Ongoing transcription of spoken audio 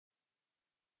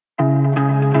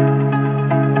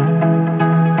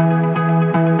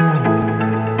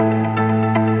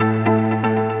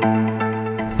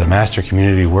Master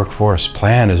Community Workforce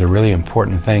Plan is a really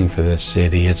important thing for this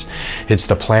city. It's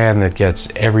the plan that gets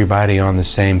everybody on the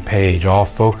same page, all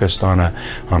focused on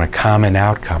a common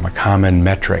outcome, a common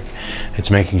metric.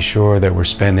 It's making sure that we're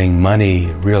spending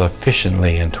money real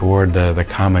efficiently and toward the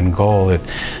common goal. It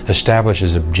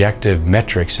establishes objective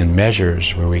metrics and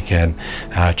measures where we can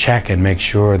check and make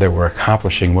sure that we're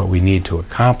accomplishing what we need to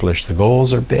accomplish. The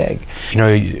goals are big. You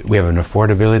know, we have an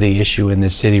affordability issue in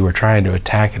this city. We're trying to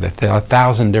attack it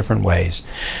 1,000 different ways.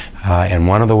 And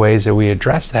one of the ways that we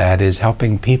address that is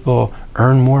helping people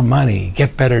earn more money,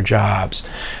 get better jobs.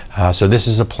 So this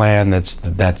is a plan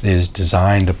that is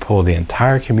designed to pull the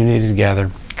entire community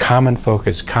together, common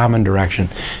focus, common direction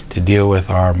to deal with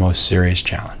our most serious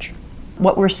challenge.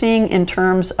 What we're seeing in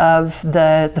terms of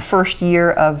the first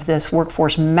year of this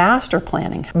workforce master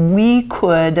planning, we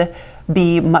could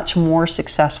be much more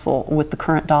successful with the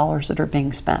current dollars that are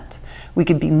being spent. We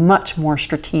could be much more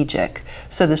strategic.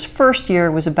 So this first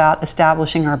year was about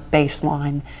establishing our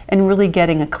baseline and really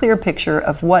getting a clear picture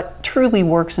of what truly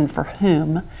works and for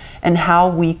whom, and how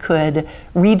we could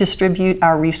redistribute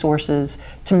our resources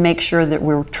to make sure that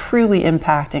we're truly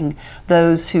impacting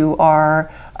those who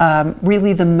are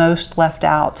really the most left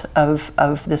out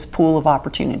of this pool of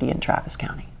opportunity in Travis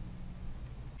County.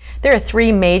 There are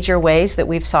three major ways that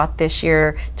we've sought this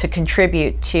year to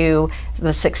contribute to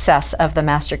the success of the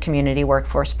Master Community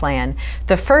Workforce Plan.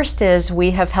 The first is we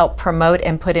have helped promote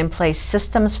and put in place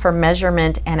systems for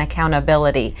measurement and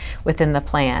accountability within the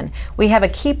plan. We have a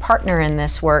key partner in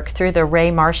this work through the Ray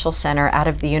Marshall Center out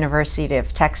of the University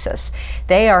of Texas.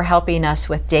 They are helping us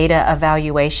with data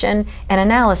evaluation and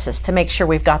analysis to make sure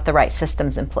we've got the right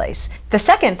systems in place. The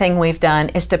second thing we've done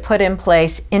is to put in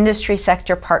place industry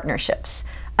sector partnerships.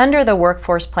 Under the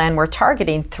workforce plan, we're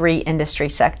targeting 3 industry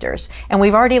sectors, and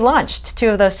we've already launched 2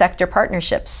 of those sector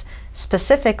partnerships,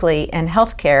 specifically in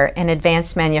healthcare and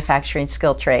advanced manufacturing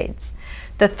skilled trades.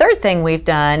 The third thing we've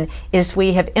done is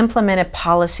we have implemented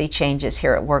policy changes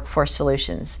here at Workforce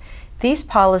Solutions. These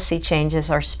policy changes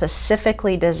are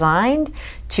specifically designed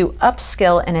to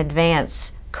upskill and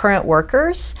advance current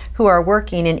workers who are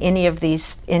working in any of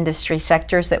these industry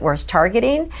sectors that we're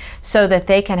targeting, so that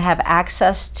they can have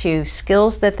access to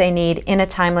skills that they need in a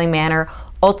timely manner,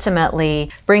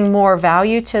 ultimately bring more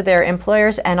value to their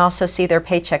employers and also see their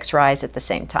paychecks rise at the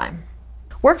same time.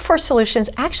 Workforce Solutions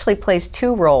actually plays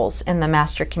 2 roles in the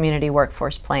Master Community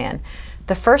Workforce Plan.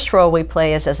 The first role we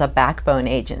play is as a backbone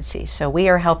agency. So we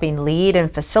are helping lead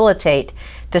and facilitate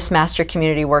this Master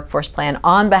Community Workforce Plan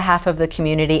on behalf of the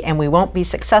community, and we won't be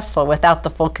successful without the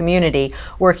full community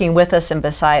working with us and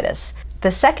beside us.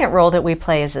 The second role that we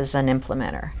play is as an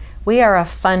implementer. We are a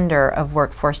funder of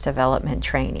workforce development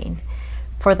training.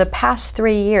 For the past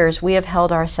 3 years, we have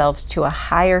held ourselves to a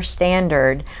higher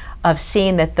standard of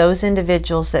seeing that those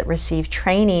individuals that receive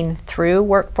training through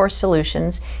Workforce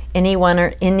Solutions, any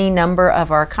number of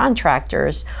our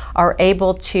contractors, are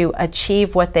able to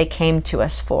achieve what they came to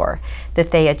us for,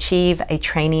 that they achieve a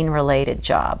training-related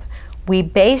job. We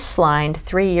baselined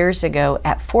 3 years ago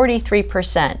at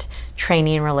 43%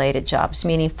 training-related jobs,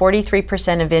 meaning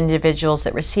 43% of individuals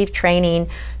that receive training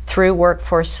through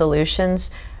Workforce Solutions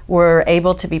were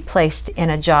able to be placed in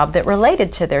a job that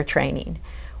related to their training.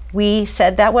 We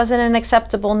said that wasn't an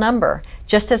acceptable number,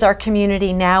 just as our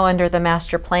community now under the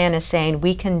master plan is saying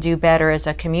we can do better as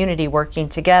a community working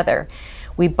together.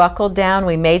 We buckled down,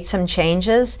 we made some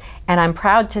changes, and I'm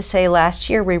proud to say last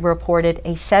year we reported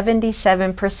a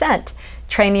 77%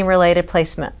 training-related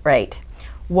placement rate.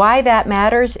 Why that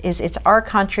matters is it's our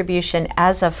contribution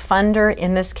as a funder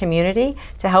in this community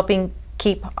to helping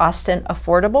keep Austin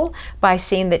affordable by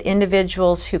seeing that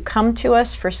individuals who come to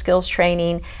us for skills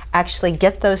training actually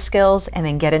get those skills and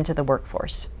then get into the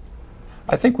workforce.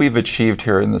 I think we've achieved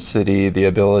here in the city the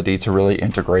ability to really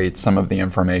integrate some of the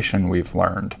information we've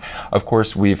learned. Of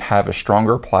course, we have a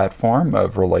stronger platform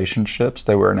of relationships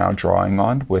that we're now drawing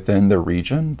on within the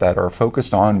region that are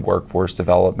focused on workforce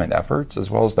development efforts, as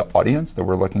well as the audience that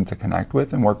we're looking to connect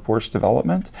with in workforce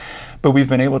development. But we've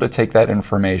been able to take that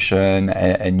information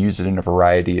and use it in a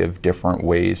variety of different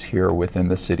ways here within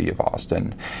the city of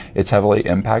Austin. It's heavily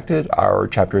impacted our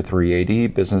Chapter 380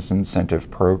 Business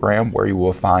Incentive Program, where you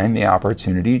will find the opportunity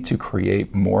to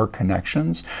create more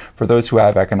connections for those who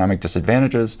have economic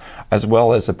disadvantages, as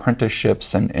well as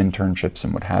apprenticeships and internships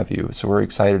and what have you. So we're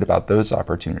excited about those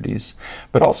opportunities.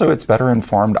 But also it's better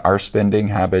informed our spending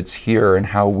habits here and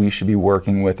how we should be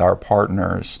working with our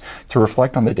partners to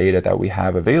reflect on the data that we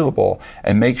have available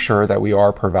and make sure that we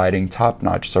are providing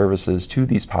top-notch services to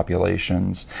these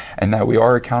populations and that we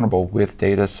are accountable with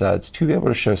data sets to be able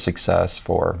to show success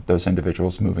for those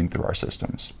individuals moving through our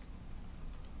systems.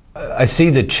 I see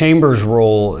the Chamber's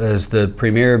role as the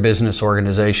premier business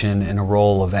organization in a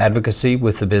role of advocacy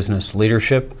with the business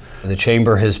leadership. The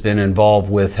Chamber has been involved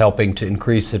with helping to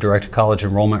increase the direct-to-college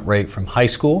enrollment rate from high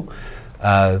school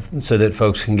so that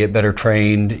folks can get better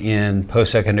trained in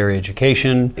post-secondary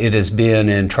education. It has been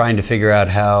in trying to figure out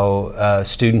how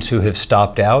students who have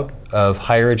stopped out of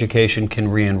higher education can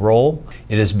re-enroll.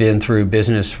 It has been through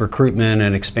business recruitment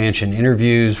and expansion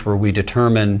interviews where we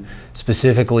determine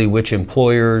specifically which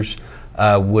employers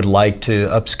would like to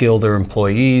upskill their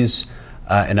employees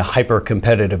in a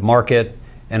hyper-competitive market,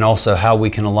 and also how we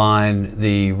can align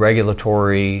the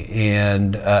regulatory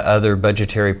and other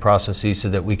budgetary processes so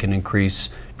that we can increase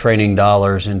training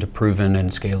dollars into proven and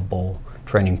scalable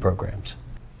training programs.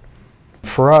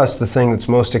 For us, the thing that's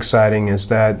most exciting is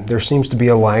that there seems to be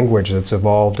a language that's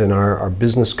evolved in our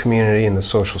business community and the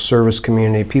social service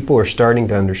community. People are starting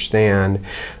to understand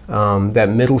that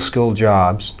middle skill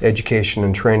jobs, education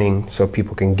and training so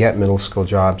people can get middle skill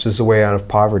jobs, is the way out of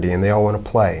poverty, and they all want to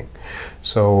play.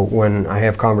 So when I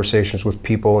have conversations with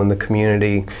people in the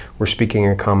community, we're speaking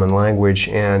a common language,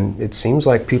 and it seems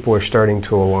like people are starting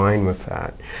to align with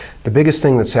that. The biggest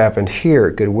thing that's happened here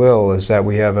at Goodwill is that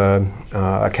we have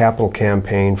a capital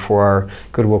campaign for our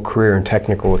Goodwill Career and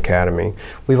Technical Academy.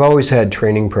 We've always had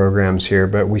training programs here,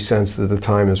 but we sense that the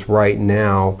time is right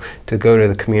now to go to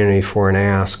the community for an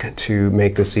ask to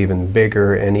make this even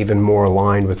bigger and even more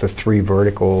aligned with the three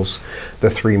verticals, the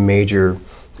three major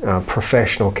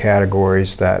professional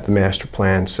categories that the master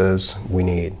plan says we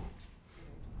need.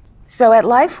 So at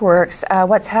LifeWorks,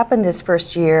 what's happened this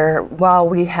first year, while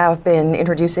we have been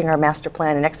introducing our master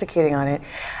plan and executing on it,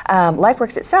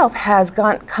 LifeWorks itself has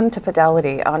come to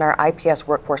fidelity on our IPS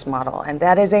workforce model, and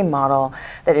that is a model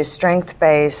that is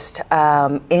strength-based,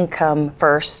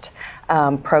 income-first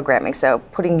programming, so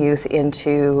putting youth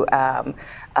into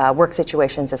work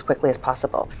situations as quickly as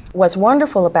possible. What's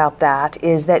wonderful about that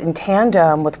is that in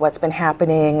tandem with what's been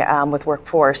happening with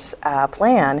workforce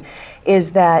plan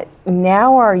is that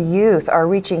now our youth are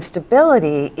reaching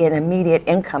stability in immediate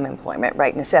income employment,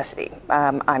 right? Necessity.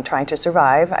 I'm trying to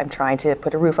survive, I'm trying to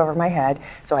put a roof over my head,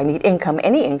 so I need income,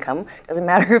 any income, doesn't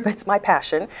matter if it's my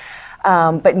passion.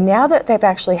 But now that they've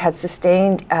actually had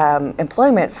sustained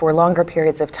employment for longer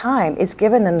periods of time, it's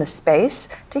given them the space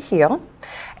to heal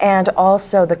and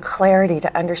also the clarity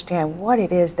to understand what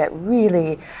it is that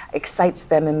really excites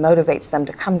them and motivates them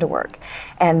to come to work.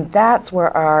 And that's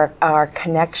where our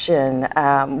connection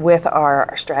with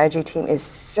our strategy team is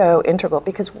so integral,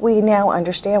 because we now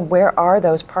understand where are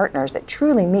those partners that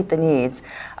truly meet the needs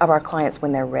of our clients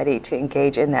when they're ready to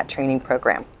engage in that training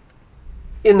program.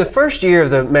 In the first year of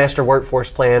the Master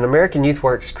Workforce Plan, American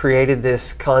YouthWorks created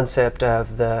this concept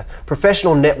of the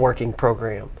Professional Networking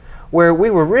Program, where we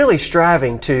were really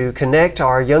striving to connect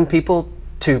our young people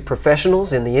to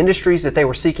professionals in the industries that they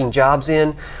were seeking jobs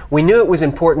in. We knew it was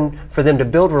important for them to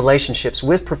build relationships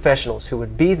with professionals who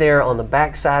would be there on the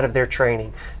backside of their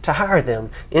training to hire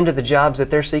them into the jobs that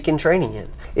they're seeking training in.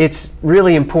 It's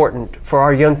really important for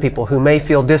our young people who may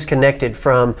feel disconnected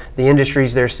from the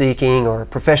industries they're seeking or a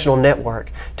professional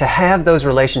network to have those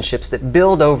relationships that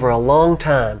build over a long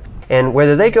time. And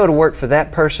whether they go to work for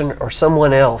that person or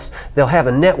someone else, they'll have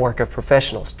a network of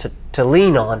professionals to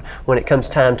lean on when it comes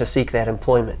time to seek that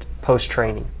employment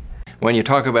post-training. When you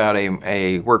talk about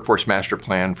a workforce master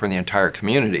plan for the entire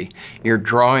community, you're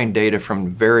drawing data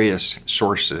from various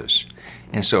sources.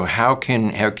 And so how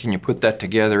can you put that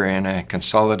together in a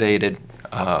consolidated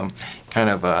kind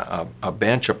of a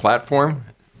bench, a platform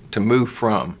to move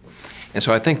from? And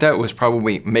so I think that was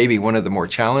probably maybe one of the more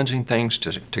challenging things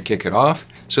to kick it off.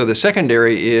 So the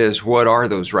secondary is, what are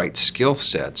those right skill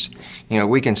sets? You know,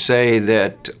 we can say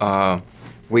that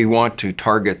we want to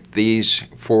target these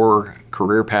 4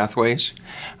 career pathways,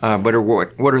 but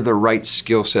what are the right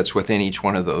skill sets within each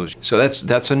one of those? So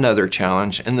that's another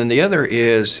challenge. And then the other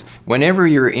is, whenever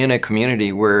you're in a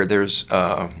community where there's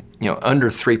under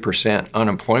 3%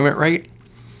 unemployment rate,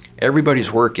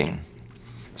 everybody's working.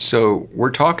 So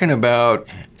we're talking about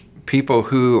people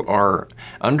who are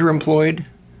underemployed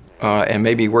and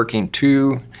maybe working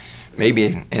 2,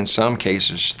 maybe in some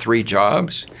cases 3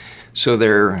 jobs. So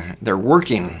they're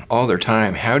working all their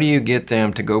time. How do you get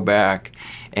them to go back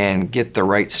and get the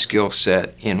right skill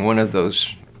set in one of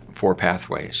those 4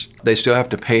 pathways? They still have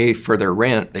to pay for their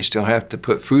rent. They still have to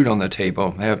put food on the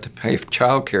table. They have to pay for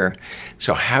childcare.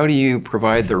 So how do you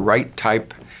provide the right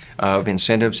type of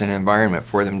incentives and environment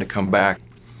for them to come back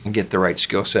and get the right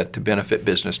skill set to benefit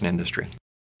business and industry?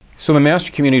 So the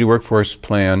Master Community Workforce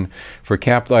Plan for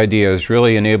Capital Ideas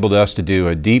really enabled us to do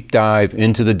a deep dive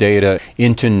into the data,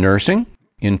 into nursing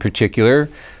in particular,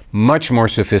 much more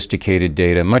sophisticated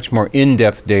data, much more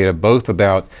in-depth data, both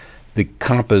about the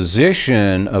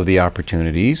composition of the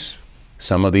opportunities.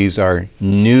 Some of these are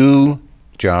new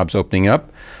jobs opening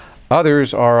up.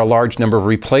 Others are a large number of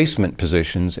replacement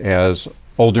positions as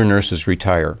older nurses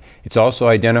retire. It's also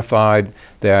identified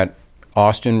that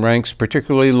Austin ranks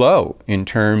particularly low in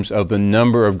terms of the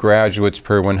number of graduates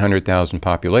per 100,000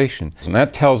 population. And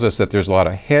that tells us that there's a lot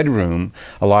of headroom,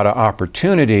 a lot of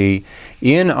opportunity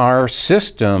in our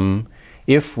system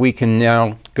if we can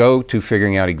now go to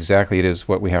figuring out exactly it is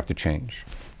what we have to change.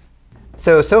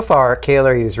 So far,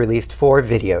 KLRU has released 4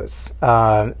 videos,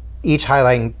 each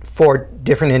highlighting 4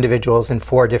 different individuals in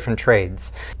 4 different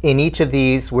trades. In each of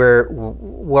these, what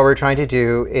we're trying to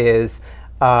do is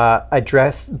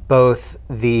address both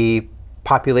the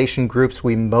population groups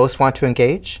we most want to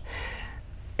engage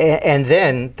and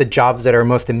then the jobs that are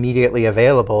most immediately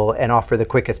available and offer the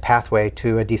quickest pathway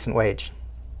to a decent wage.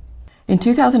 In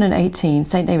 2018,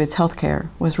 St. David's Healthcare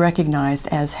was recognized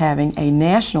as having a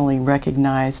nationally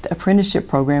recognized apprenticeship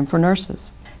program for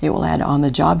nurses. It will add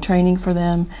on-the-job training for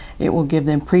them. It will give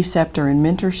them preceptor and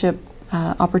mentorship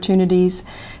opportunities.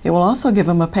 It will also give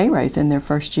them a pay raise in their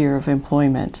first year of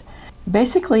employment.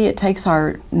 Basically, it takes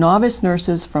our novice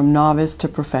nurses from novice to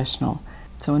professional.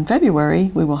 So in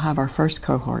February, we will have our first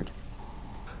cohort.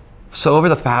 So over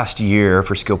the past year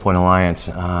for SkillPoint Alliance,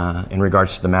 in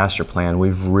regards to the master plan,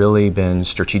 we've really been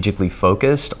strategically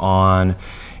focused on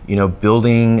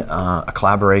building a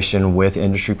collaboration with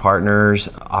industry partners,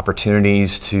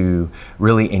 opportunities to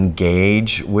really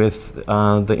engage with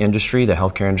the industry, the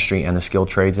healthcare industry and the skilled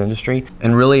trades industry,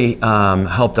 and really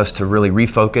helped us to really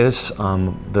refocus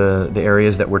the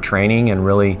areas that we're training and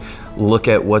really look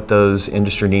at what those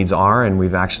industry needs are. And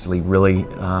we've actually really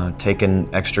taken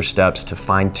extra steps to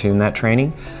fine-tune that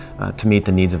training to meet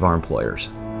the needs of our employers.